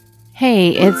Hey,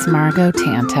 it's Margot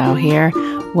Tantow here.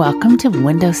 Welcome to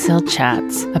Windowsill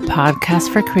Chats, a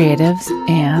podcast for creatives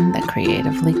and the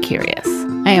creatively curious.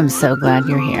 I am so glad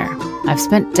you're here. I've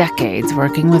spent decades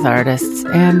working with artists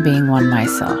and being one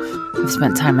myself. I've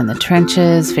spent time in the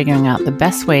trenches, figuring out the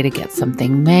best way to get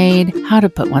something made, how to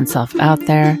put oneself out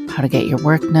there, how to get your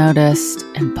work noticed,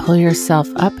 and pull yourself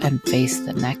up and face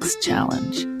the next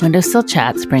challenge. Windowsill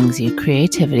Chats brings you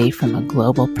creativity from a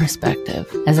global perspective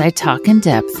as I talk in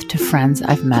depth to friends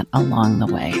I've met along the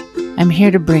way. I'm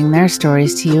here to bring their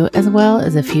stories to you as well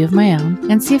as a few of my own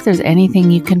and see if there's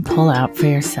anything you can pull out for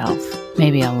yourself.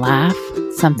 Maybe a laugh,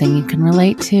 something you can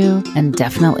relate to, and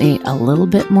definitely a little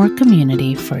bit more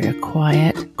community for your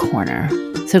quiet corner.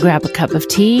 So grab a cup of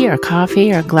tea or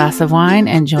coffee or a glass of wine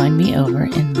and join me over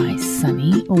in my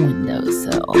sunny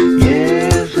windowsill.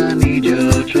 Yes, I need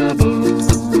your trouble,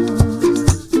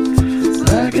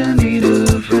 like I need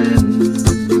a friend.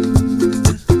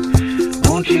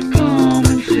 Won't you come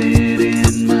and sit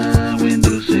in my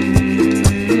windowsill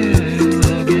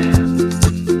again?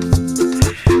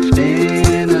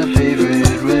 Spin our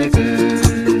favorite records,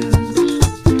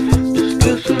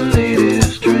 discuss the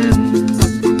latest trends.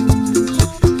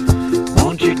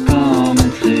 Won't you come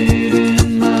and sit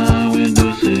in my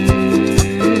windowsill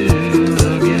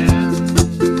again?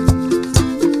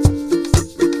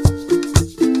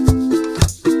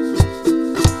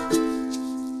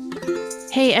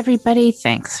 Hey everybody,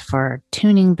 thanks for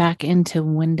tuning back into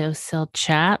Windowsill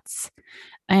Chats.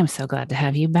 I am so glad to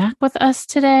have you back with us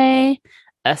today.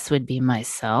 Us would be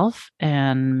myself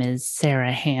and Ms.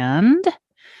 Sarah Hand,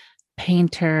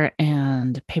 painter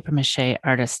and papier-mâché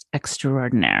artist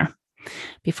extraordinaire.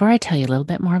 Before I tell you a little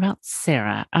bit more about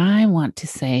Sarah, I want to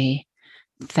say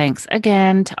thanks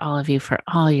again to all of you for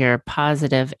all your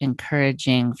positive,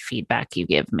 encouraging feedback you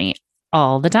give me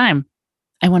all the time.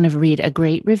 I want to read a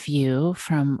great review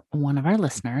from one of our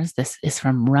listeners. This is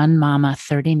from Run Mama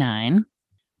 39.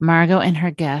 Margot and her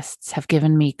guests have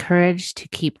given me courage to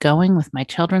keep going with my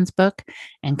children's book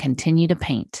and continue to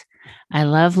paint. I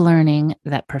love learning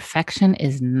that perfection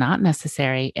is not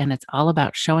necessary and it's all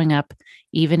about showing up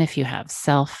even if you have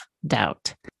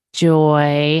self-doubt.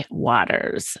 Joy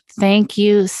Waters. Thank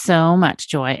you so much,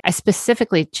 Joy. I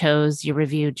specifically chose your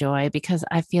review, Joy, because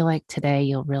I feel like today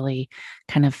you'll really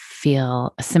kind of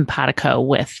feel simpatico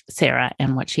with Sarah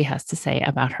and what she has to say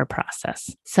about her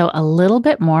process. So a little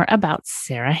bit more about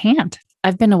Sarah Hand.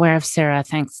 I've been aware of Sarah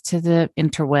thanks to the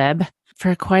interweb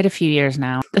for quite a few years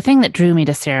now. The thing that drew me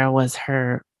to Sarah was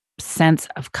her sense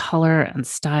of color and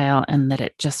style, and that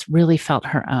it just really felt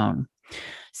her own.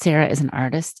 Sarah is an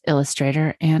artist,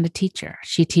 illustrator, and a teacher.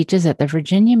 She teaches at the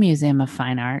Virginia Museum of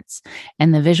Fine Arts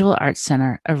and the Visual Arts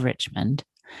Center of Richmond.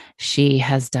 She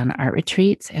has done art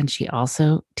retreats, and she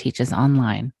also teaches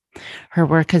online. Her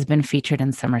work has been featured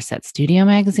in Somerset Studio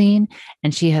magazine,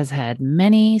 and she has had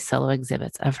many solo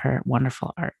exhibits of her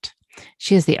wonderful art.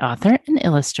 She is the author and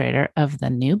illustrator of the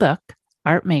new book,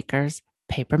 Art Makers,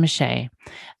 Papier-Mâché,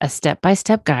 a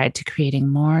step-by-step guide to creating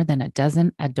more than a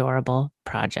dozen adorable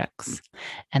projects.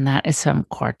 And that is from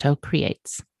Quarto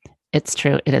Creates. It's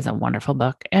true, it is a wonderful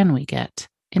book, and we get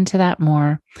into that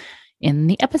more in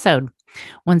the episode.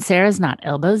 When Sarah's not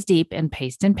elbows deep in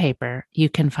paste and paper, you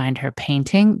can find her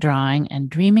painting, drawing, and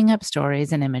dreaming up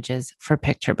stories and images for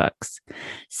picture books.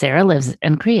 Sarah lives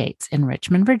and creates in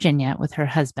Richmond, Virginia with her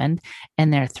husband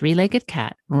and their three-legged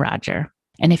cat, Roger.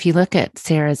 And if you look at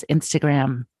Sarah's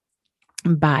Instagram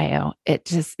bio,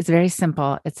 it's very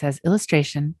simple. It says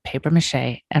illustration,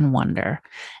 papier-mâché, and wonder.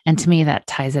 And to me, that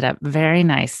ties it up very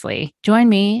nicely. Join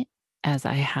me as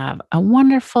I have a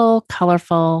wonderful,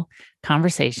 colorful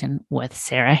conversation with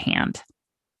Sarah Hand.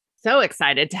 So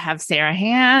excited to have Sarah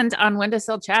Hand on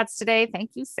Windowsill Chats today.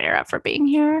 Thank you, Sarah, for being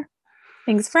here.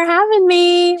 Thanks for having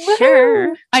me.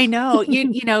 Sure. Woohoo! I know,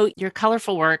 you know, your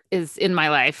colorful work is in my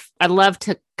life. I love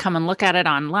to come and look at it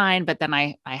online, but then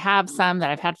I have some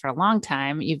that I've had for a long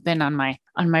time. You've been on my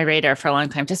radar for a long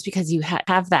time just because you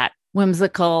have that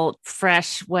whimsical,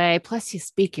 fresh way. Plus you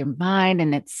speak your mind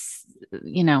and it's,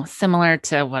 you know, similar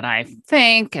to what I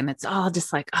think. And it's all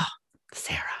just like, oh,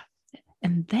 Sarah.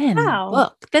 And then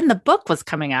the book was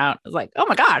coming out. I was like, oh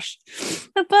my gosh.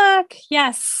 The book.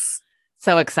 Yes.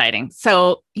 So exciting.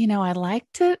 So, you know, I like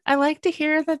to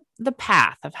hear the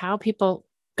path of how people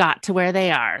got to where they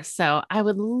are. So I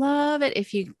would love it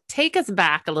if you take us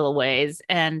back a little ways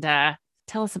and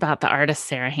tell us about the artist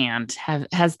Sarah Hand.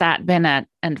 Has that been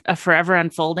a forever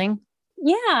unfolding?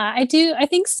 Yeah, I do. I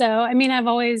think so. I mean, I've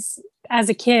always, as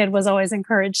a kid, was always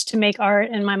encouraged to make art,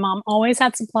 and my mom always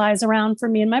had supplies around for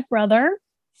me and my brother.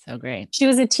 So great. She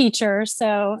was a teacher,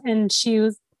 and she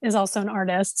is also an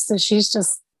artist. So she's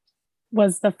just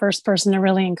was the first person to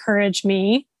really encourage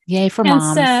me. Yay for And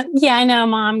moms. so, yeah, I know,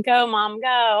 mom,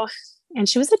 go. And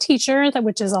she was a teacher,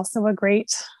 which is also a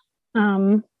great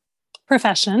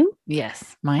profession.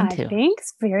 Yes, mine too. I think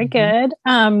it's very Mhm.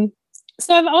 good.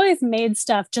 So I've always made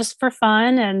stuff just for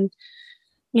fun and,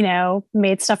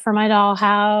 made stuff for my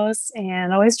dollhouse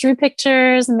and always drew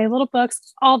pictures and made little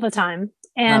books all the time. Love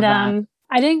And that.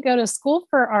 I didn't go to school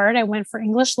for art. I went for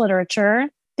English literature,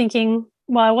 thinking,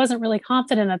 well, I wasn't really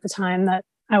confident at the time that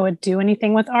I would do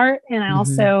anything with art. And I Mhm.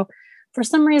 also, for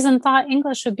some reason, thought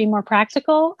English would be more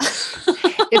practical.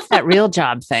 It's that real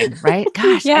job thing, right?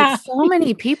 Gosh, Yeah. it's so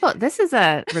many people. This is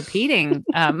a repeating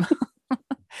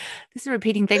this is a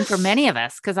repeating thing for many of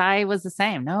us because I was the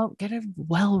same. No, get a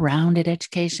well-rounded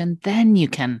education, then you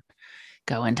can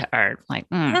go into art. Like,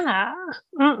 Yeah.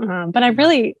 But I no.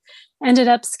 really ended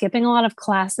up skipping a lot of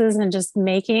classes and just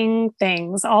making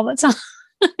things all the time.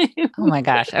 Oh my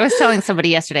gosh. I was telling somebody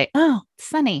yesterday, oh, it's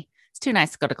sunny. It's too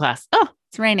nice to go to class. Oh,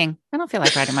 it's raining. I don't feel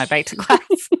like riding my bike to class.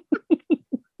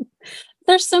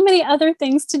 There's so many other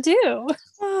things to do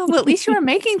Oh, well, at least you were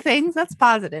making things. That's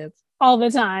positive. all the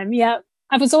time. Yep.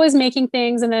 I was always making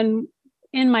things. And then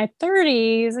in my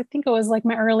 30s, I think it was like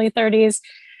my early 30s,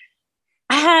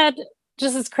 I had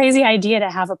just this crazy idea to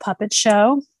have a puppet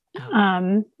show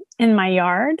Oh, in my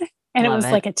yard. And it love was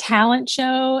it. like a talent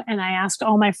show. And I asked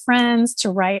all my friends to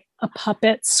write a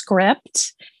puppet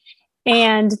script.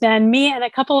 And then me and a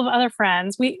couple of other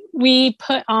friends, we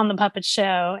put on the puppet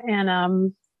show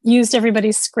and used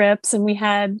everybody's scripts, and we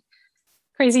had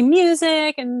crazy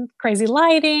music and crazy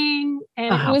lighting,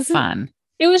 and Oh, it how was fun.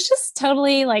 it was just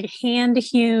totally like hand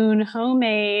hewn,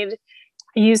 homemade.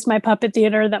 I used my puppet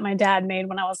theater that my dad made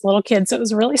when I was a little kid, so it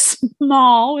was really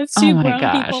small with Oh two my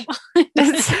grown people gosh. behind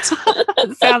it.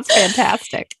 That sounds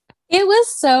fantastic. It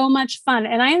was so much fun,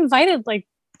 and I invited like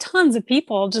tons of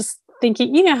people, just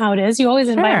thinking, you know how it is. You always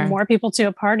invite Sure. more people to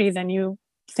a party than you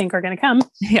think are going to come.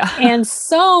 Yeah. And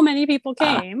so many people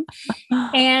came,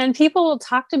 and people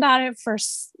talked about it for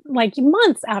like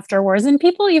months afterwards. And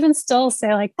people even still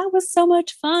say, like, that was so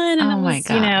much fun. And Oh it my was,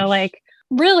 gosh. like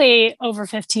really over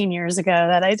 15 years ago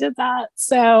that I did that.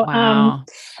 So Wow.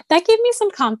 that gave me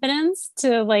some confidence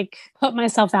to like put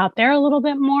myself out there a little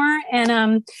bit more.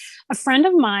 And a friend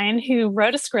of mine who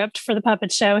wrote a script for the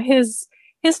puppet show, his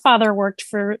father worked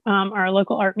for our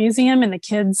local art museum in the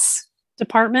kids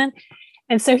department.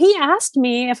 And so he asked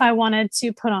me if I wanted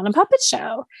to put on a puppet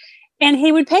show and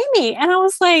he would pay me. And I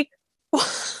was like,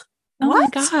 Oh my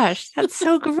what? gosh. That's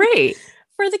so great.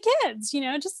 For the kids,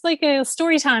 just like a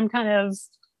story time kind of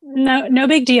no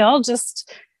big deal.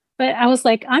 But I was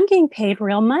like, I'm getting paid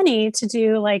real money to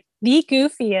do like the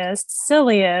goofiest,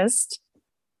 silliest,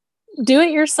 do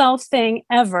it yourself thing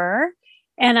ever.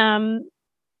 And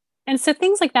so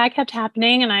things like that kept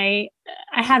happening. And I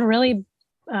had a really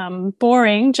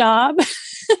boring job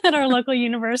at our local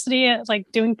university at like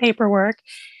doing paperwork.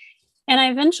 And I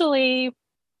eventually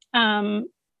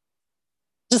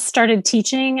just started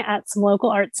teaching at some local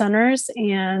art centers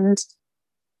and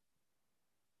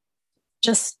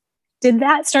just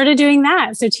started doing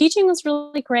that. So teaching was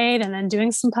really great. And then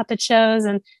doing some puppet shows.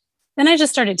 And then I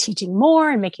just started teaching more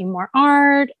and making more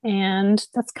art. And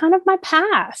that's kind of my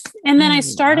path. And then I I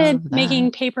started love making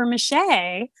that. paper mache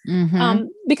Mm-hmm.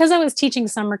 because I was teaching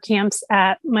summer camps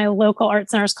at my local art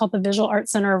center. It's called the Visual Art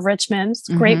Center of Richmond. It's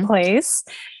a great Mm-hmm. place.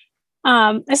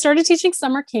 I started teaching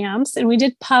summer camps and we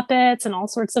did puppets and all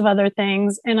sorts of other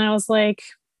things. And I was like,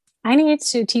 I need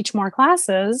to teach more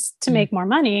classes to make more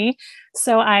money.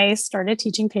 So I started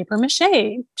teaching paper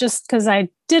mache just because I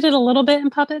did it a little bit in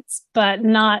puppets, but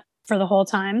not for the whole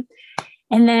time.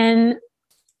 And then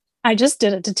I just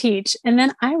did it to teach. And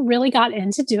then I really got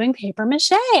into doing paper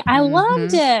mache. I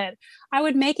loved Mm-hmm. it. I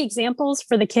would make examples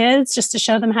for the kids just to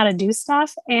show them how to do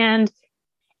stuff. And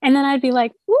then I'd be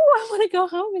like, ooh, I want to go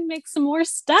home and make some more I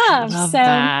stuff. love So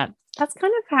that. that's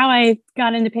kind of how I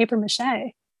got into paper mache.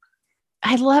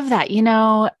 I love that.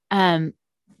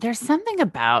 There's something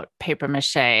about paper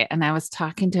mache, and I was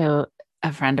talking to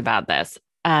a friend about this.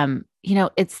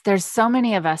 There's so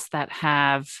many of us that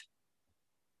have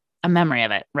a memory of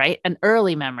it, right? An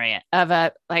early memory of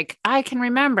like I can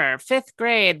remember fifth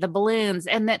grade, the balloons,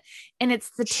 and it's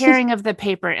the tearing of the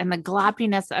paper and the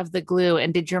gloppiness of the glue.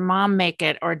 And did your mom make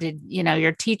it, or did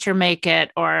your teacher make it,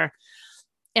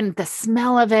 and the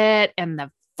smell of it, and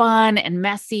the fun and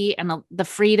messy, and the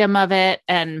freedom of it.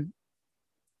 And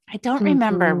I don't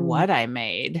remember Mm-hmm. what I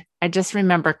made. I just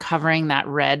remember covering that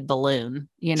red balloon,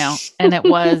 and it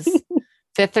was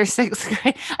fifth or sixth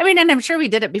grade. I mean, and I'm sure we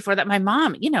did it before that. My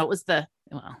mom, it was a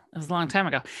long time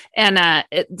ago. And I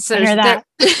hear that.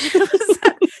 it was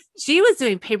She was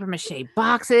doing paper mache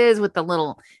boxes with the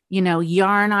little,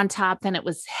 yarn on top. Then it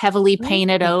was heavily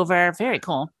painted over. Very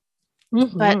cool.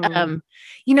 But,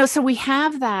 so we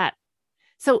have that.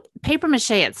 So paper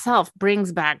mache itself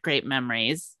brings back great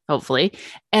memories, hopefully.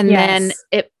 And then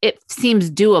it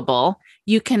seems doable.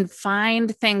 You can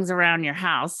find things around your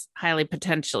house, highly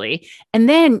potentially. And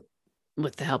then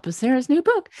with the help of Sarah's new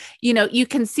book, you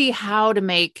can see how to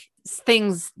make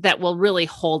things that will really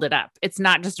hold it up. It's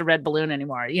not just a red balloon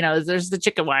anymore. There's the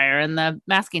chicken wire and the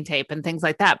masking tape and things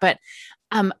like that. But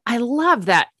I love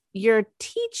that your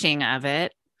teaching of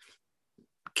it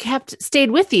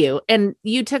stayed with you and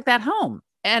you took that home.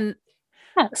 And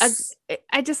yes.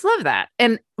 I just love that.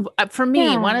 And for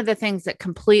me, one of the things that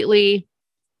completely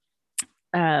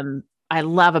I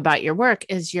love about your work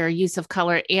is your use of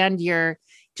color and your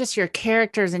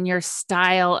characters and your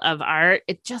style of art.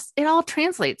 It all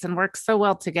translates and works so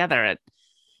well together.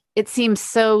 It seems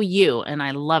so you, and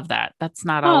I love that. That's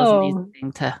not always an easy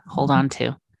thing to hold on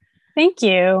to. Thank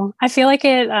you. I feel like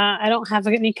I don't have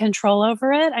any control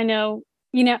over it. I know,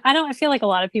 I feel like a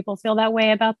lot of people feel that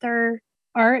way about their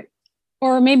art,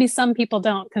 or maybe some people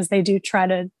don't because they do try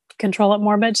to control it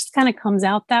more, but it just kind of comes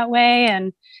out that way.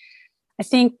 And I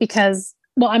think because,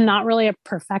 I'm not really a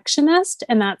perfectionist.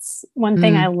 And that's one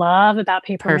thing I love about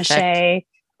paper mache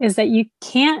is that you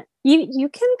can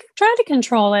try to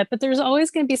control it, but there's always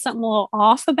going to be something a little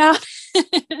off about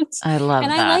it. I love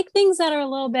that. And I like things that are a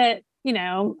little bit,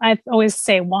 I always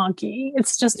say wonky.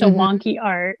 It's just a wonky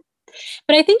art.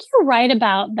 But I think you're right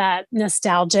about that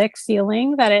nostalgic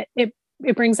feeling that it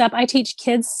brings up. I teach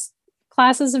kids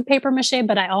classes of paper mache,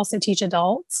 but I also teach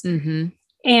adults.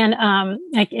 And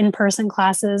like in-person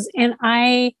classes. And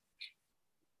a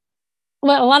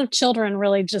lot of children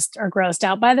really just are grossed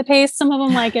out by the pace. Some of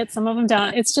them like it, some of them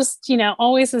don't. It's just,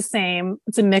 always the same.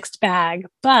 It's a mixed bag.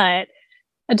 But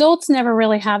adults never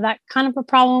really have that kind of a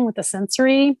problem with the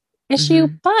sensory issue,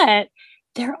 but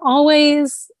they're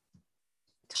always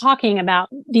talking about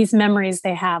these memories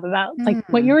they have about like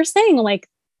what you were saying, like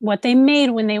what they made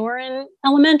when they were in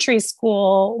elementary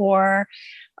school, or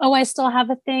I still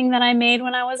have a thing that I made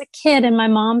when I was a kid and my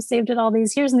mom saved it all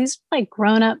these years. And these are like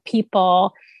grown-up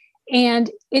people.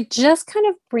 And it just kind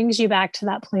of brings you back to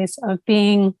that place of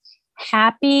being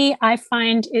happy. I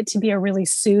find it to be a really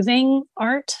soothing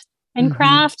art and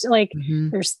craft. Like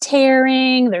there's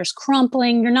tearing, there's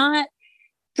crumpling. You're not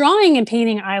drawing and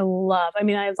painting. I love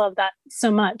that so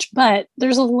much, but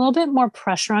there's a little bit more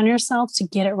pressure on yourself to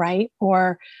get it right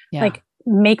or like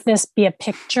make this be a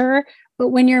picture. But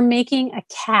when you're making a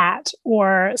cat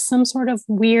or some sort of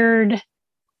weird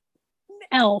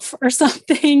elf or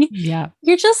something,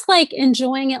 you're just like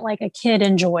enjoying it like a kid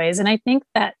enjoys. And I think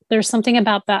that there's something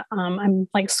about that. I'm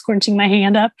like squinching my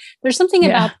hand up. There's something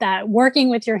about that working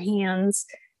with your hands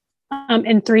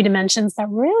in 3 dimensions that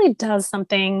really does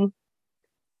something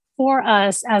for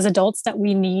us as adults that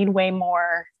we need way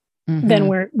more than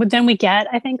we get,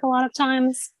 I think, a lot of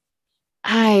times.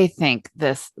 I think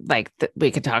we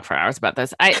could talk for hours about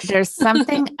this. There's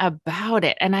something about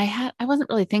it. And I wasn't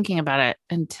really thinking about it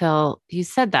until you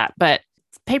said that, but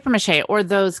paper mache or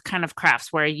those kind of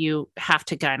crafts where you have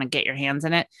to kind of get your hands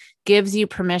in it gives you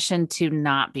permission to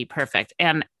not be perfect.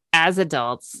 And as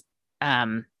adults,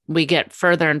 we get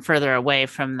further and further away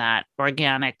from that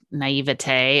organic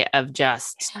naivete of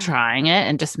just trying it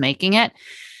and just making it.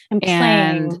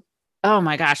 And oh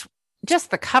my gosh,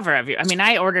 just the cover of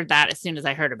I ordered that as soon as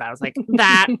I heard about it. I was like,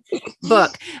 that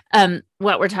book.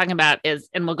 What we're talking about is,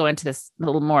 and we'll go into this a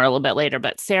little bit later,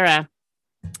 but Sarah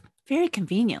very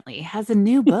conveniently has a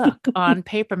new book on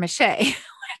paper mache,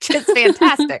 which is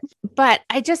fantastic. But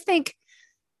I just think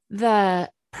the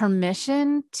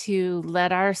permission to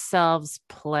let ourselves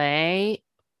play,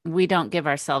 we don't give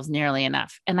ourselves nearly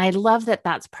enough. And I love that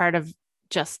that's part of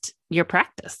just your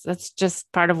practice. That's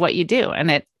just part of what you do.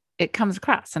 And it comes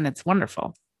across and it's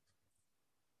wonderful.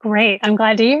 Great. I'm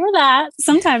glad to hear that.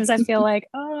 Sometimes I feel like,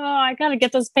 I got to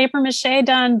get this paper mache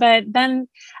done. But then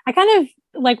I kind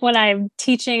of like when I'm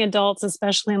teaching adults,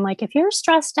 especially, I'm like, if you're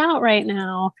stressed out right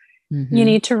now, you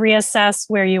need to reassess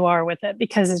where you are with it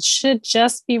because it should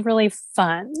just be really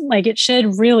fun. Like it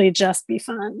should really just be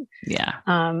fun. Yeah.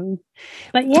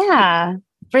 But yeah.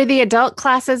 For the adult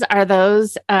classes, are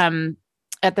those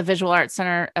at the Visual Arts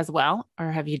Center as well?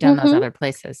 Or have you done those other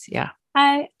places? Yeah.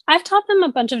 I've taught them a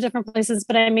bunch of different places,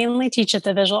 but I mainly teach at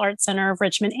the Visual Arts Center of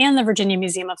Richmond and the Virginia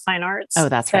Museum of Fine Arts. Oh,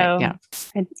 that's right. Yeah.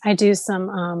 I do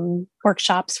some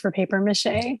workshops for paper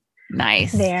mache.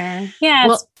 Nice. There. Yeah.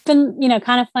 Well, it's been,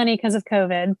 kind of funny because of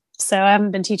COVID. So I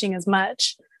haven't been teaching as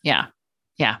much. Yeah.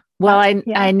 Yeah. Well,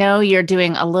 Yeah. I know you're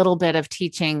doing a little bit of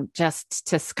teaching just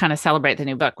to kind of celebrate the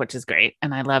new book, which is great.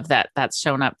 And I love that that's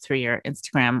shown up through your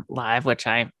Instagram live, which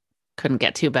I couldn't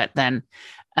get to, but then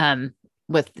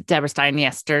with Deborah Stein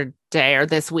yesterday or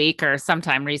this week or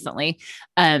sometime recently,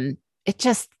 it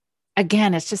just,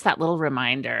 again, it's just that little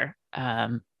reminder.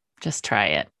 Just try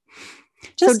it.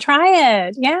 Just try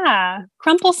it. Yeah.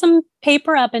 Crumple some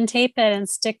paper up and tape it and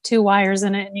stick 2 wires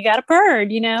in it. And you got a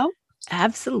bird, you know?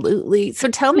 Absolutely. So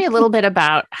tell me a little bit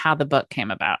about how the book came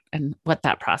about and what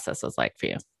that process was like for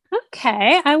you.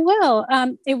 Okay, I will.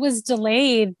 It was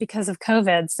delayed because of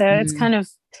COVID. So it's kind of,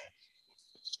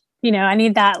 I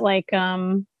need that like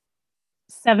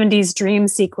 70s dream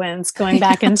sequence going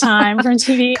back in time from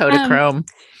TV. Kodachrome.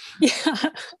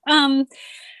 Yeah.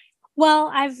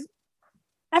 Well,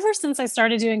 ever since I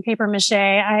started doing paper mache,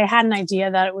 I had an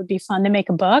idea that it would be fun to make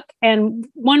a book. And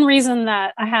one reason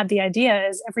that I had the idea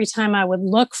is every time I would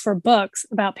look for books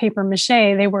about paper mache,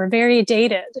 they were very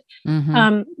dated.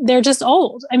 They're just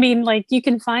old. I mean, like you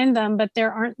can find them, but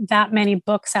there aren't that many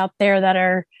books out there that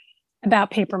are about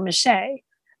paper mache.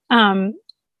 And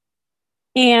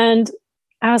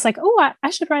I was like, oh, I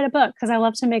should write a book because I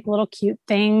love to make little cute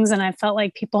things. And I felt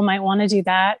like people might want to do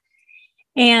that.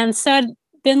 And so I'd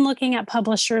been looking at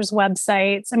publishers'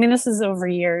 websites. I mean, this is over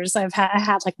years. I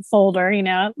had like a folder,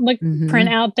 print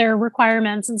out their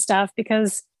requirements and stuff,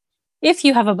 because if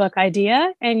you have a book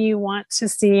idea and you want to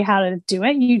see how to do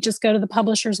it, you just go to the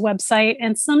publisher's website.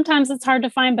 And sometimes it's hard to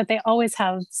find, but they always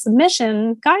have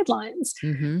submission guidelines.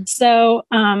 So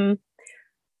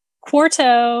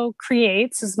Quarto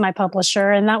Creates is my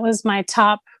publisher, and that was my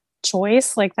top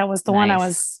choice. Like that was the one I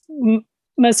was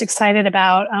most excited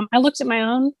about. I looked at my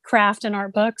own craft and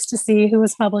art books to see who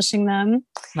was publishing them.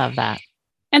 Love that.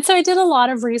 And so I did a lot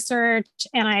of research,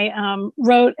 and I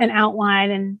wrote an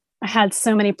outline, and I had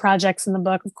so many projects in the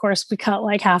book. Of course, we cut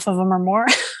like half of them or more.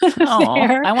 Oh,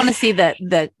 I want to see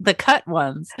the cut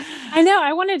ones. I know.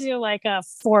 I want to do like a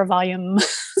 4-volume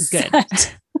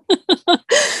set.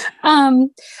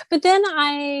 But then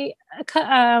I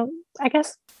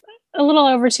guess a little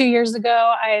over 2 years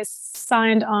ago, I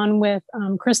signed on with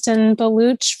Kristen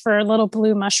Beluch for Little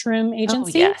Blue Mushroom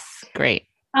Agency. Oh, yes. Great.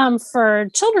 For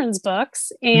children's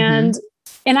books. And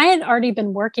I had already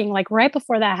been working, like right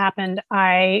before that happened,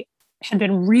 I had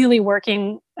been really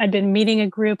working. I'd been meeting a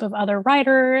group of other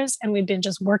writers, and we'd been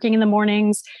just working in the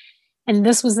mornings. And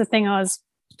this was the thing I was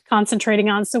concentrating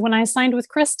on. So when I signed with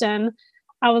Kristen,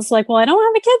 I was like, well, I don't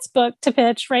have a kid's book to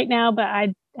pitch right now, but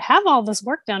I have all this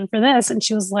work done for this. And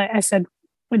she was like, I said,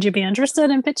 would you be interested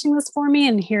in pitching this for me?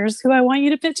 And here's who I want you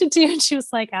to pitch it to. And she was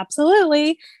like,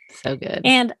 absolutely. So good.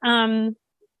 And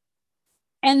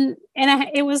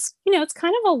it was, it's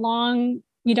kind of a long,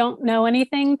 you don't know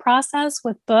anything process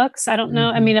with books. I don't know.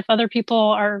 I mean, if other people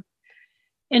are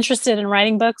interested in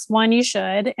writing books, 1, you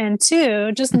should. And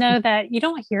 2, just know that you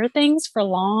don't hear things for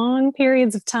long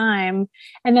periods of time.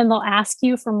 And then they'll ask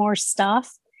you for more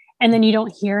stuff. And then you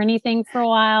don't hear anything for a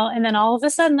while. And then all of a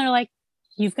sudden they're like,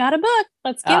 you've got a book.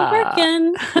 Let's get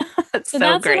working. So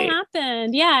that's great. what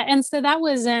happened. Yeah. And so that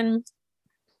was in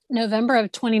November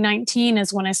of 2019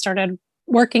 is when I started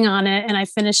working on it. And I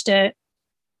finished it,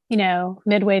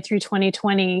 midway through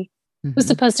 2020. It was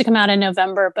supposed to come out in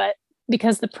November, but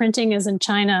because the printing is in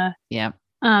China,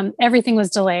 everything was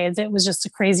delayed. It was just a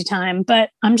crazy time, but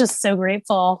I'm just so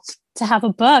grateful to have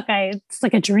a book. It's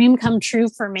like a dream come true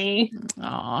for me.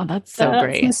 Oh, that's so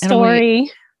great. That's the story.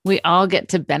 We all get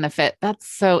to benefit. And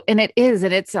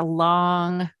it's a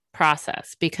long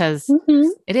process because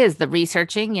it is the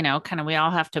researching, kind of, we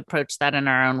all have to approach that in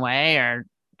our own way or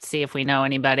see if we know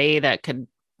anybody that could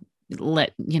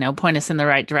point us in the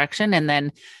right direction. And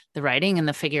then the writing and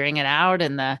the figuring it out.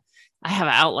 And I have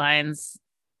outlines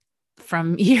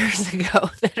from years ago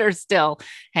that are still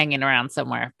hanging around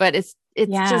somewhere, but it's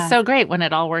just so great when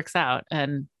it all works out.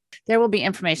 And there will be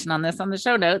information on this on the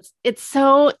show notes.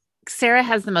 Sarah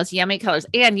has the most yummy colors,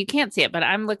 and you can't see it, but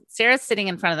Sarah's sitting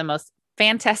in front of the most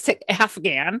fantastic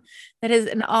Afghan that is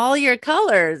in all your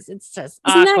colors. It's just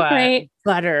aqua,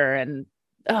 butter, and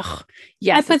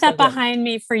yes. I put that behind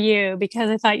me for you because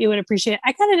I thought you would appreciate it.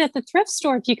 I got it at the thrift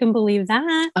store, if you can believe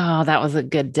that. Oh, that was a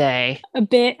good day.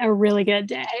 A really good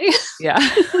day. Yeah.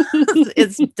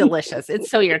 It's delicious. It's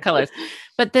so your colors.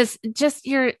 But this, just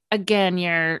your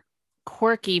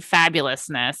quirky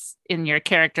fabulousness in your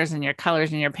characters and your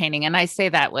colors and your painting. And I say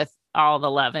that with all the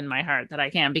love in my heart that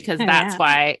I can, because that's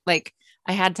why,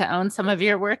 I had to own some of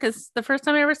your work as the first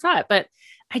time I ever saw it. But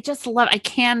I just I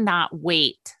cannot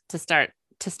wait to start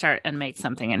and make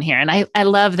something in here. And I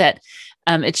love that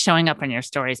it's showing up in your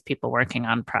stories, people working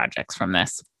on projects from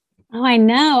this. Oh, I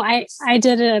know. I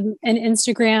did an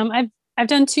Instagram. I've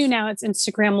done two now. It's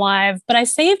Instagram Live, but I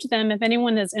saved them if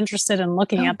anyone is interested in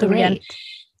looking Oh, at them again. great.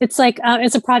 It's like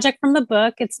it's a project from the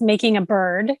book. It's making a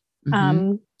bird, Mm-hmm.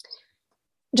 um,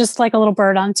 just like a little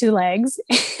bird on two legs,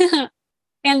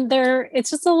 and it's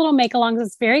just a little make along.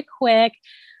 It's very quick,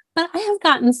 but I have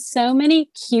gotten so many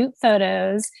cute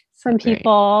photos So from great.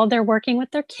 people. They're working with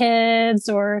their kids,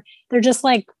 or they're just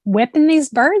like whipping these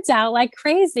birds out like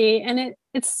crazy, and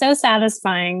it's so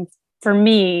satisfying for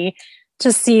me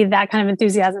to see that kind of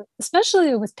enthusiasm,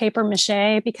 especially with paper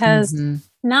mache, because Mm-hmm.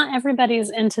 not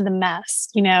everybody's into the mess.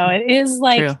 It is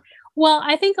like, True. well,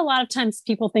 I think a lot of times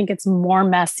people think it's more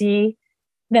messy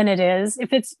than it is.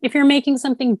 If you're making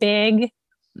something big,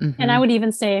 and I Mm-hmm. would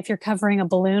even say if you're covering a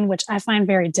balloon, which I find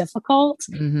very difficult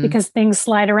Mm-hmm. because things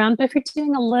slide around, but if you're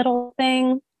doing a little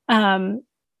thing,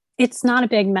 it's not a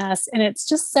big mess and it's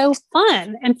just so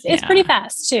fun. And it's pretty Yeah.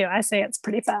 fast too. I say it's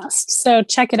pretty fast. So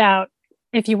check it out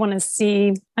if you want to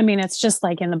see. I mean, it's just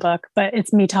like in the book, but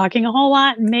it's me talking a whole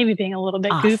lot and maybe being a little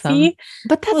bit Awesome. goofy.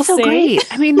 But that's We'll so see. great.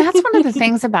 I mean, that's one of the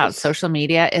things about social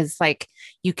media is like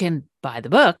you can buy the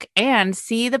book and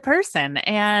see the person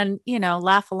and,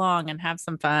 laugh along and have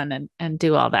some fun and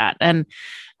do all that. And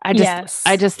I Yes.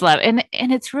 just love and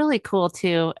it's really cool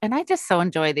too. And I just so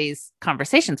enjoy these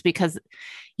conversations because,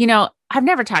 I've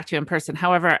never talked to you in person.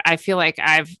 However, I feel like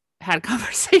I've had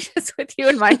conversations with you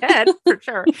in my head for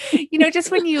sure.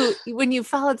 Just when you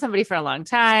followed somebody for a long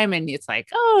time and it's like,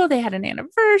 oh, they had an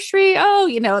anniversary. Oh,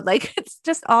 like it's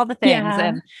just all the things. Yeah.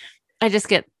 And I just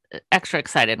get extra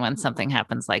excited when something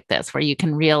happens like this, where you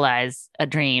can realize a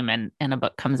dream and a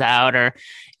book comes out or,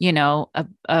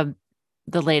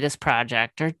 the latest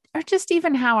project or just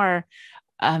even how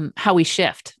we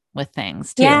shift with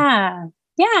things too. Yeah.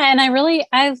 Yeah. And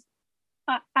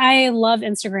I love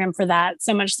Instagram for that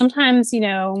so much. Sometimes,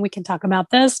 we can talk about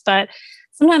this, but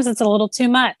sometimes it's a little too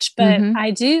much. But Mm-hmm.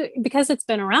 I do, because it's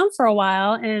been around for a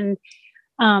while, and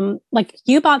like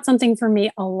you bought something for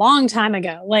me a long time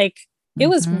ago. Like it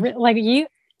was Mm-hmm. like you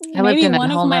I lived maybe in a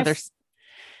one of whole my nother.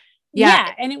 Yeah.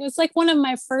 yeah, and it was like one of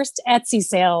my first Etsy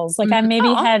sales. Like I Mhm. maybe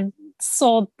Oh, had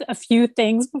sold a few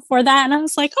things before that, and I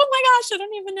was like, "Oh my gosh, I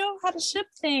don't even know how to ship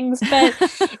things." But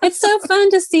it's so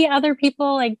fun to see other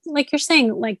people like you're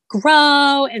saying, like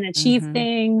grow and achieve hmm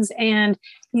things, and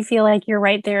you feel like you're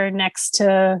right there next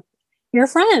to your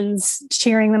friends,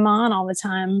 cheering them on all the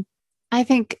time. I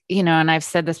think, and I've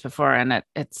said this before, and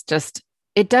it's just,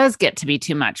 it does get to be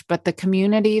too much, but the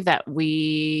community that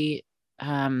we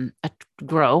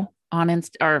grow on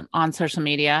or on social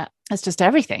media is just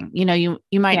everything. Yeah, You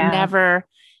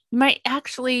might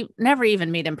actually never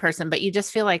even meet in person, but you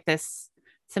just feel like this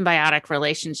symbiotic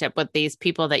relationship with these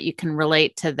people that you can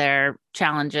relate to their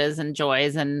challenges and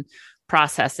joys and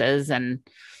processes and,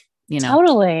 you know,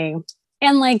 totally.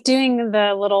 And like doing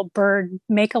the little bird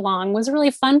make along was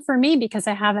really fun for me because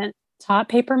I haven't taught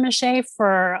paper mache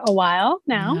for a while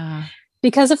now yeah,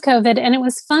 because of COVID. And it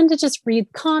was fun to just read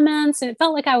comments. And it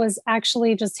felt like I was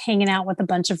actually just hanging out with a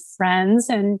bunch of friends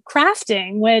and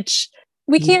crafting, which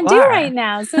we you can't do right are.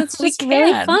 now. So it's We just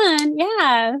really can. fun.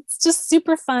 Yeah. It's just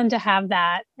super fun to have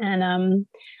that. And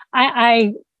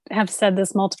I have said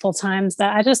this multiple times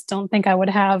that I just don't think I would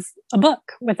have a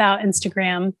book without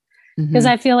Instagram because Mhm.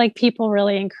 I feel like people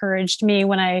really encouraged me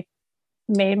when I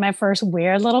made my first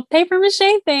weird little paper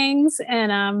mache things.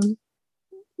 And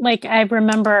like I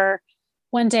remember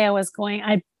one day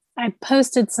I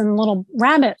posted some little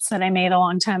rabbits that I made a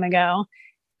long time ago.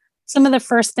 Some of the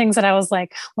first things that I was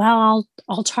like, well,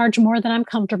 I'll charge more than I'm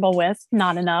comfortable with.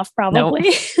 Not enough, Nope.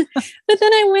 probably. But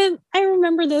then I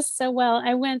remember this so well.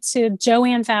 I went to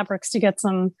Joann Fabrics to get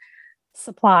some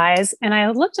supplies and I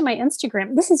looked at my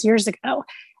Instagram. This is years ago.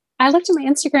 I looked at my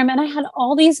Instagram and I had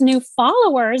all these new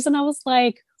followers and I was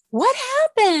like, what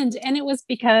happened? And it was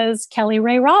because Kelly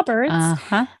Ray Roberts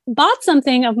Uh-huh. bought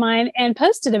something of mine and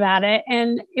posted about it.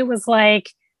 And it was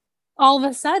like all of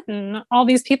a sudden, all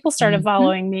these people started Mhm.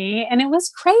 following me. And it was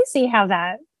crazy how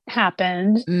that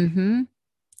happened. Mhm.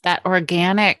 That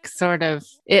organic sort of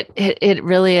it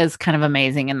really is kind of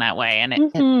amazing in that way, and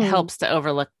it Hmm. helps to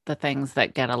overlook the things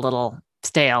that get a little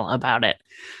stale about it.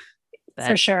 For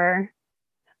But sure.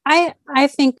 I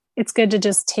think it's good to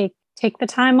just take the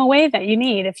time away that you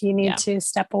need if you need yeah. to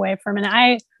step away for a minute.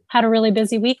 I had a really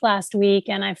busy week last week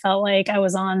and I felt like I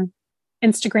was on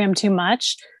Instagram too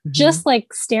much, Mhm. just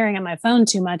like staring at my phone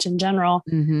too much in general.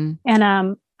 Mhm. And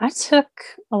I took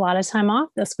a lot of time off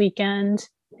this weekend.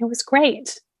 It was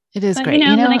great. It is But great.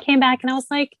 then I came back and I was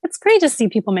like, it's great to see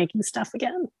people making stuff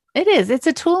again. It is. It's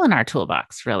a tool in our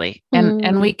toolbox, really. And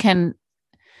Mm,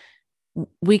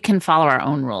 we can follow our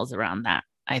own rules around that.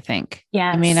 I think.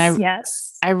 Yes. I mean,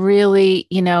 yes. I really,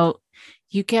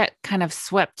 you get kind of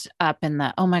swept up in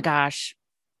the, oh my gosh,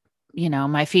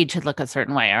 my feed should look a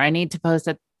certain way, or I need to post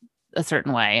it a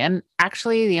certain way. And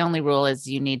actually, the only rule is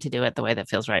you need to do it the way that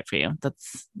feels right for you.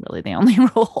 That's really the only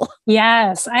rule.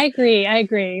 Yes, I agree. I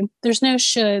agree. There's no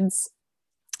shoulds.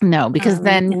 No, because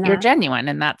then in you're that. genuine,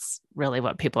 and that's really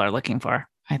what people are looking for,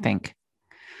 I think.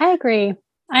 I agree.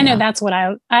 I know Yeah. that's what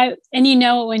I and you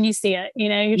know it when you see it,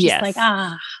 you're just like,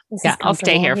 Yes. this Yeah, is I'll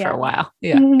stay comfortable. here for Yeah. a while.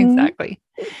 Yeah, Mhm. exactly.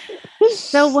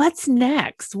 So what's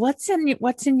next? What's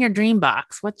in your dream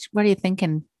box? What are you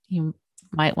thinking you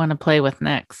might want to play with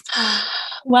next?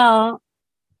 Well,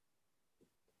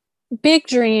 big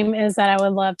dream is that I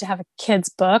would love to have a kids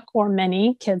book or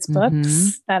many kids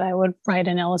books that I would write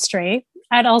and illustrate.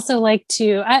 I'd also like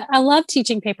to, I love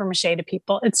teaching paper mache to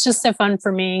people. It's just so fun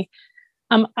for me.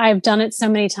 I've done it so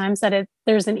many times that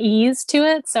there's an ease to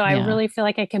it. So I Yeah. really feel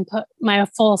like I can put my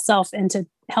full self into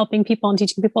helping people and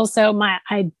teaching people. So my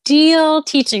ideal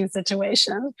teaching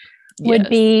situation would Yes.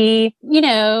 be,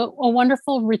 a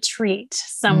wonderful retreat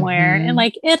somewhere in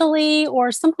like Italy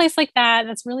or someplace like that.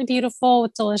 That's really beautiful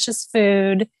with delicious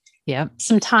food. Yep.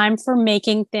 Some time for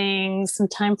making things, some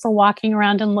time for walking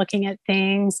around and looking at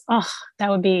things. Oh, that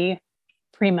would be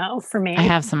primo for me. I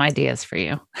have some ideas for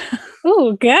you.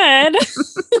 Ooh, good.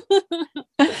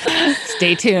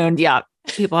 Stay tuned. Yeah.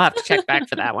 People have to check back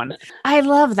for that one. I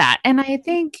love that. And I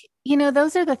think,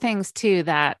 those are the things too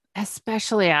that,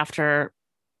 especially after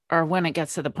or when it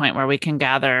gets to the point where we can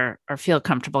gather or feel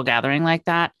comfortable gathering like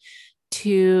that,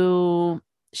 to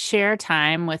share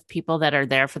time with people that are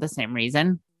there for the same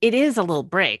reason. It is a little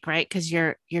break, right? Because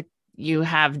you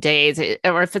have days,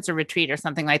 or if it's a retreat or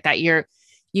something like that,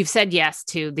 you've said yes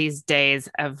to these days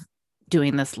of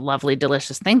doing this lovely,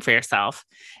 delicious thing for yourself.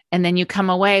 And then you come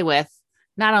away with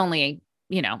not only,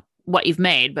 what you've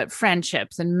made, but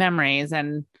friendships and memories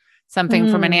and something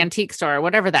from an antique store, or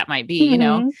whatever that might be,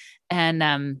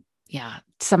 and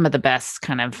some of the best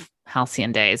kind of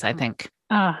halcyon days, I think.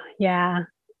 Oh, yeah,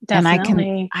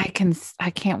 definitely. And I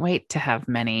can't wait to have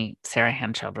many Sarah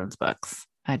Hand children's books.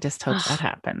 I just hope that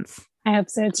happens. I hope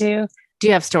so too. Do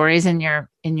you have stories in your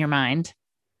mind?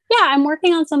 Yeah, I'm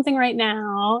working on something right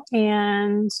now,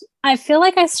 and I feel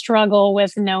like I struggle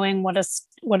with knowing what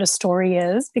a story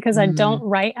is because I don't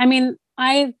write. I mean,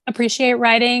 I appreciate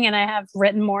writing and I have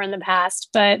written more in the past,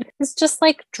 but it's just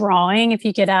like drawing. If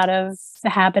you get out of the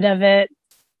habit of it,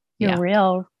 you're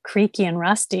real creaky and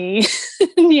rusty.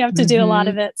 You have to do a lot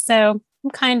of it. So I'm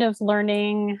kind of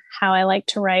learning how I like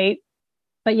to write.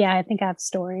 But yeah, I think I have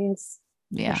stories.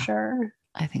 Yeah, for sure.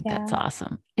 I think that's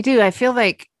awesome. I do. I feel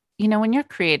like, when you're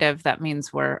creative, that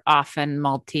means we're often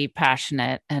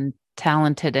multi-passionate and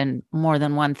talented in more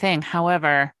than one thing.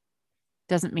 However,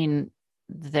 doesn't mean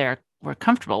we're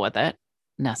comfortable with it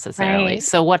necessarily. Right.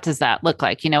 So what does that look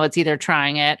like? It's either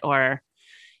trying it or,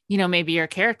 maybe your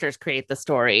characters create the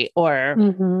story or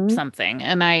something.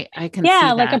 And I can see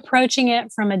that. Like approaching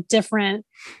it from a different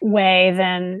way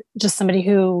than just somebody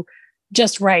who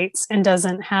just writes and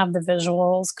doesn't have the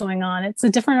visuals going on. It's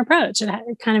a different approach.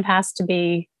 It kind of has to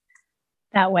be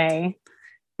that way.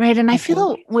 Right. And I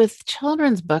feel with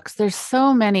children's books, there's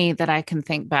so many that I can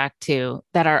think back to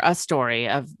that are a story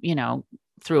of,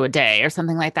 through a day or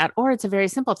something like that. Or it's a very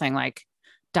simple thing like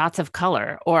dots of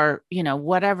color or,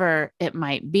 whatever it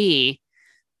might be.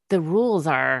 The rules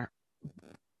are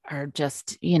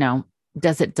just,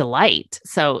 does it delight?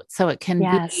 So it can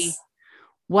be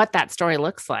what that story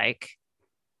looks like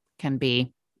can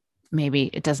be, maybe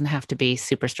it doesn't have to be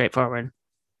super straightforward.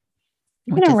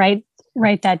 I'm going to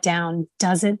write that down.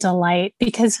 Does it delight?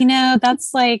 Because,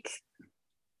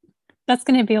 that's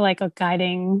going to be like a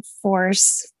guiding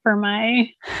force for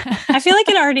I feel like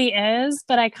it already is,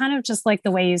 but I kind of just like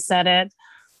the way you said it.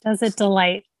 Does it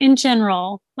delight in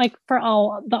general, like for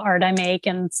all the art I make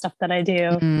and stuff that I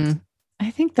do?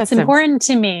 I think that's important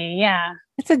to me. Yeah.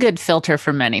 It's a good filter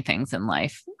for many things in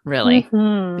life, really,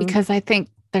 because I think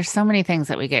there's so many things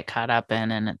that we get caught up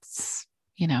in and it's,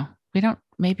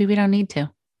 maybe we don't need to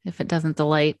if it doesn't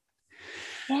delight.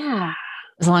 Yeah.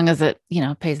 As long as it,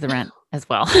 pays the rent as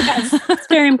well. Yes, it's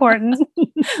very important.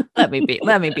 Let me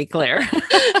be clear.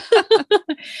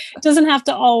 It doesn't have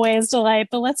to always delight,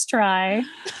 but let's try.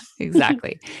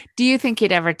 Exactly. Do you think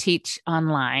you'd ever teach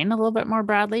online a little bit more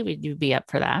broadly? Would you be up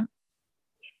for that?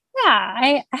 Yeah,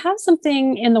 I have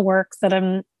something in the works that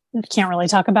I can't really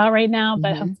talk about right now,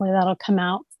 but hopefully that'll come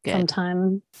out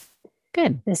sometime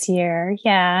this year.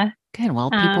 Yeah. Good.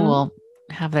 Well, people will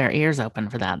have their ears open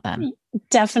for that then.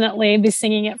 Definitely be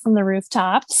singing it from the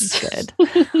rooftops. Good.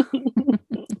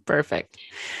 Perfect.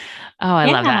 Oh, I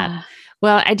love that.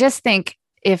 Well, I just think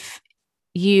if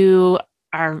you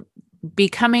are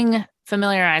becoming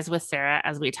familiarized with Sarah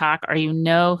as we talk, or you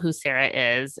know who Sarah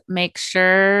is, make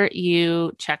sure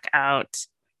you check out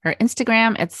her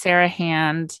Instagram at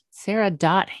Sarah.hand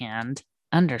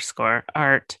 _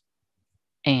 art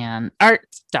and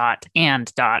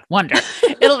art.and.wonder.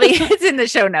 It's in the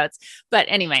show notes. But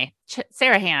anyway,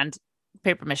 Sarah Hand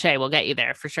paper mache will get you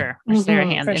there for sure. Or Sarah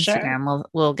Hand Instagram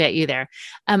will get you there.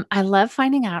 I love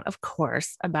finding out, of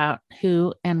course, about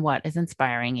who and what is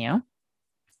inspiring you.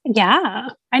 Yeah,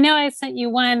 I know I sent you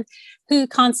one who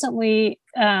constantly,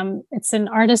 it's an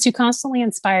artist who constantly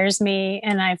inspires me,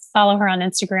 and I follow her on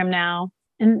Instagram now,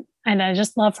 and I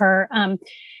just love her.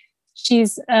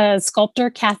 She's a sculptor,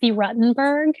 Kathy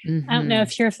Ruttenberg. Mm-hmm. I don't know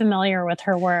if you're familiar with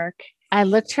her work. I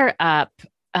looked her up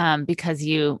because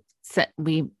you said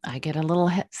I get a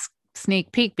little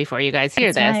sneak peek before you guys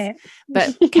hear this. Right.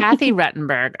 But Kathy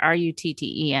Ruttenberg,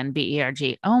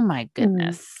 Ruttenberg. Oh my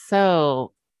goodness.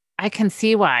 So I can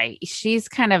see why. She's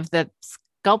kind of the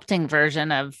sculpting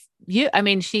version of you. I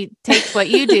mean, she takes what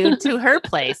you do to her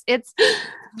place. It's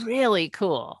really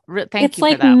cool. Thank you for that. It's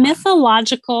like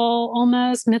mythological,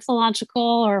 almost mythological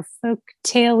or folk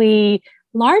tale-y,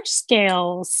 large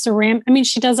scale ceramic. I mean,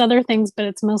 she does other things, but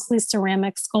it's mostly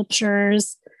ceramic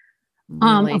sculptures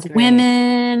really of great.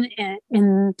 Women,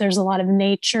 and there's a lot of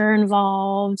nature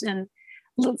involved, and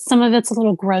some of it's a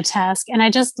little grotesque. And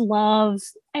I just love,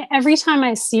 every time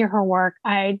I see her work,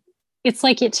 it's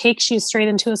like it takes you straight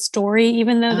into a story,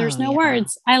 even though there's no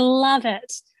words. I love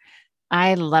it.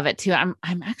 I love it too. I'm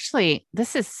actually,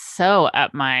 this is so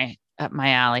up my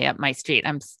alley, up my street.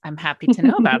 I'm happy to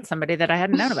know about somebody that I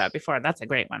hadn't known about before. That's a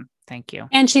great one. Thank you.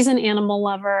 And she's an animal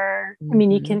lover. I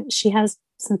mean, she has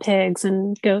some pigs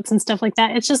and goats and stuff like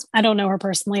that. It's just, I don't know her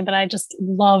personally, but I just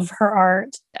love her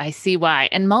art. I see why.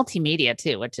 And multimedia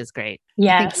too, which is great.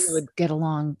 Yes. I think you would get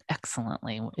along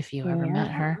excellently if you ever met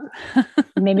her.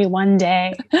 Maybe one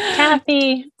day.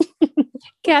 Kathy.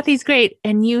 Kathy's great.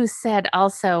 And you said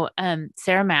also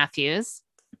Sarah Matthews.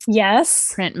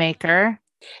 Yes. Printmaker.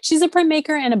 She's a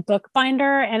printmaker and a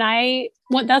bookbinder. And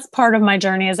that's part of my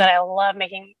journey, is that I love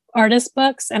making artist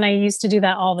books. And I used to do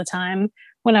that all the time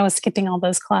when I was skipping all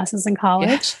those classes in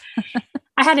college. Yeah.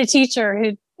 I had a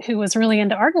teacher who was really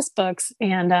into artist books,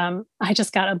 and I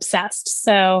just got obsessed.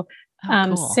 So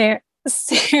cool.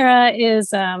 Sarah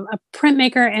is a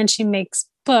printmaker, and she makes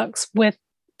books with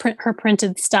her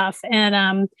printed stuff.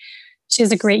 And she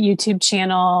has a great YouTube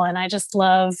channel, and I just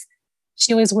love,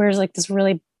 she always wears like this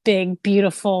really big,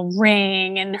 beautiful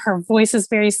ring, and her voice is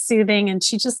very soothing, and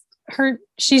she's just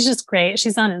great.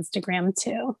 She's on Instagram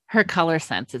too. Her color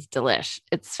sense is delish.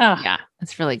 It's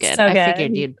really good. So I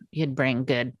figured you'd bring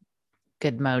good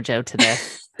mojo to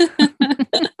this.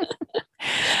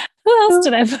 Who else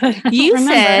did I put? You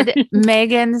said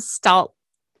Megan Stalter.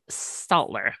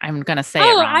 I'm going to say it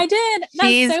wrong. I did. That's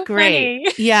she's so great.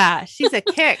 Funny. Yeah, she's a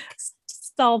kick.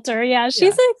 Stalter. Yeah,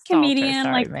 she's a comedian.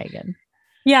 Sorry, Megan.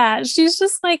 Yeah, she's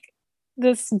just like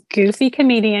this goofy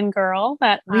comedian girl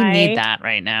that we need that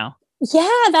right now. Yeah,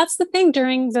 that's the thing.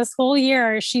 During this whole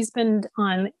year, she's been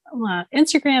on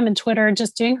Instagram and Twitter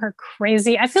just doing her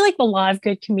crazy. I feel like a lot of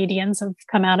good comedians have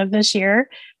come out of this year,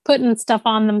 putting stuff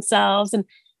on themselves. And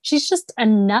she's just a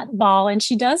nutball. And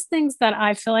she does things that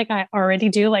I feel like I already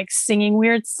do, like singing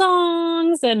weird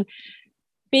songs and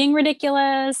being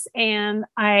ridiculous. And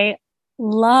I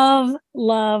love,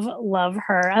 love, love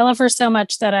her. I love her so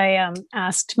much that I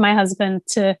asked my husband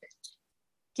to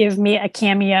give me a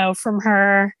cameo from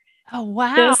her. Oh,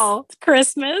 wow. This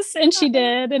Christmas. And she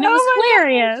did. And it was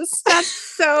hilarious. Gosh. That's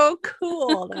so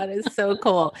cool. That is so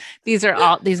cool. These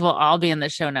will all be in the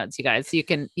show notes, you guys. So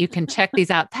you can check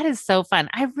these out. That is so fun.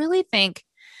 I really think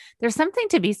there's something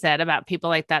to be said about people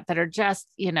like that are just,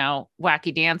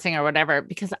 wacky dancing or whatever,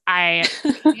 because I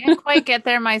can't quite get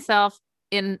there myself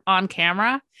on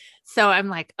camera. So I'm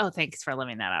like, oh, thanks for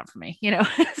living that out for me.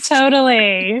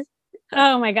 Totally.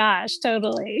 Oh my gosh.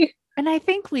 Totally. And I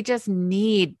think we just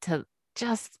need to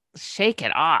just shake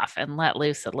it off and let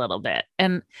loose a little bit.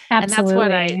 And that's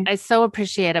what I so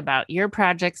appreciate about your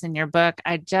projects and your book.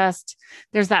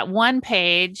 There's that one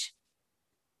page.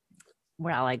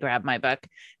 Well, I grabbed my book.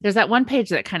 There's that one page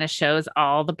that kind of shows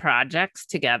all the projects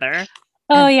together.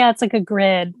 Oh, yeah. It's like a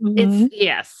grid. Mm-hmm.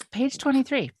 It's page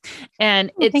 23.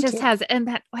 And it just has, and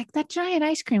that giant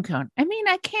ice cream cone. I mean,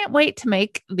 I can't wait to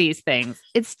make these things.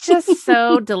 It's just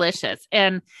so delicious.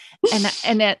 And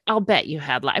I'll bet you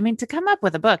had, to come up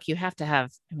with a book, you have to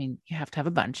have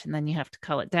a bunch, and then you have to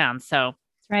cull it down. So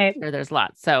right. There's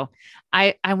lots. So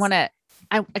I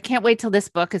can't wait till this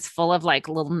book is full of like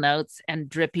little notes and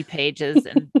drippy pages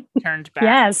and turned back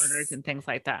orders and things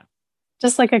like that.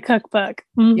 Just like a cookbook.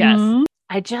 Mm-hmm. Yes.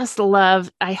 just love,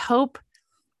 I hope,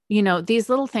 these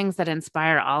little things that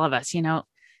inspire all of us,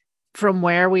 from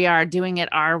where we are doing it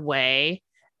our way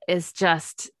is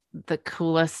just the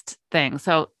coolest thing.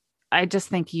 So I just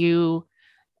think you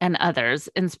and others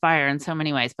inspire in so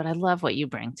many ways, but I love what you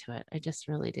bring to it. I just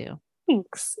really do.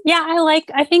 Thanks. Yeah,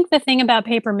 I think the thing about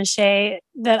paper mache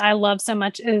that I love so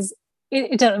much is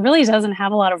really doesn't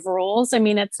have a lot of rules. I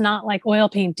mean, it's not like oil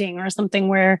painting or something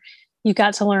where you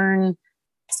got to learn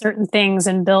certain things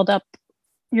and build up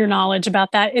your knowledge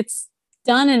about that. It's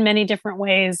done in many different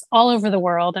ways all over the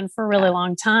world and for a really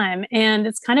long time. And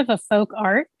it's kind of a folk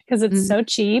art because it's so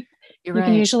cheap. You're you right.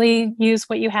 can usually use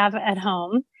what you have at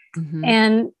home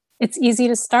and it's easy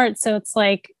to start. So it's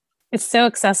like, it's so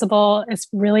accessible. It's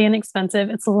really inexpensive.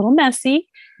 It's a little messy,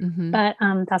 but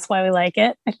that's why we like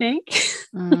it, I think.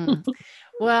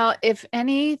 Well, if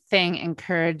anything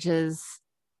encourages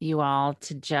you all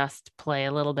to just play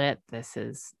a little bit, this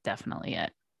is definitely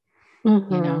it.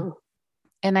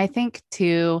 And I think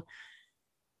to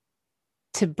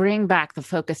bring back the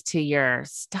focus to your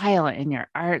style and your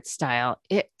art style,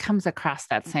 it comes across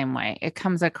that same way. It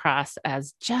comes across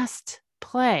as just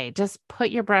play, just put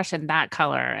your brush in that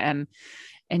color and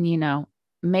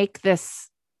make this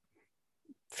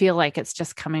feel like it's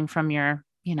just coming from your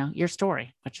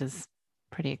story, which is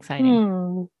pretty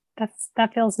exciting.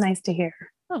 That feels nice to hear.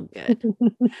 Oh, good.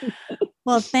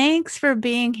 Well, thanks for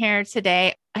being here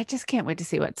today. I just can't wait to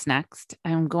see what's next.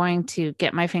 I'm going to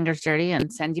get my fingers dirty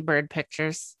and send you bird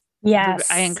pictures. Yes.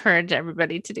 I encourage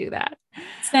everybody to do that.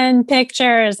 Send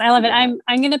pictures. I love it. I'm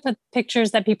going to put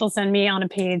pictures that people send me on a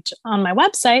page on my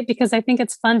website because I think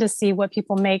it's fun to see what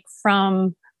people make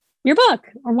from your book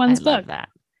or one's book. Love that.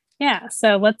 Yeah.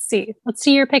 So let's see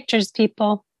your pictures,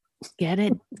 people. Get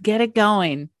it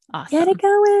going. Awesome. Get it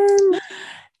going.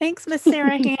 Thanks, Miss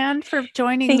Sarah Hand, for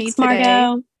joining me today.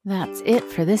 Margo. That's it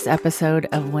for this episode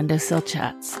of Windowsill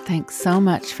Chats. Thanks so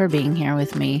much for being here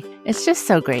with me. It's just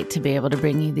so great to be able to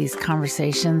bring you these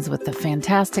conversations with the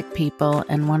fantastic people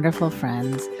and wonderful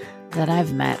friends that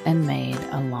I've met and made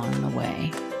along the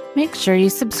way. Make sure you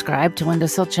subscribe to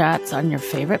Windowsill Chats on your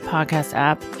favorite podcast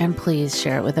app, and please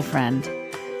share it with a friend.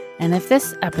 And if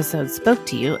this episode spoke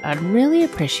to you, I'd really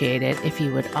appreciate it if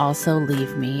you would also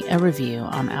leave me a review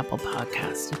on Apple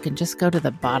Podcasts. You can just go to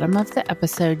the bottom of the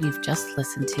episode you've just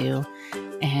listened to,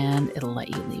 and it'll let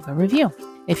you leave a review.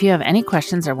 If you have any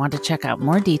questions or want to check out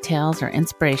more details or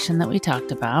inspiration that we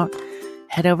talked about,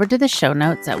 head over to the show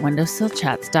notes at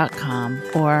windowsillchats.com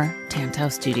or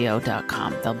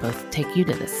tantaustudio.com. They'll both take you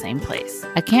to the same place.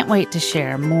 I can't wait to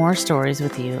share more stories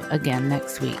with you again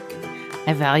next week.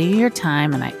 I value your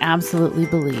time and I absolutely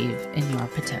believe in your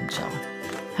potential.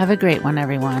 Have a great one,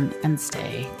 everyone, and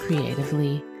stay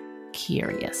creatively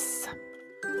curious.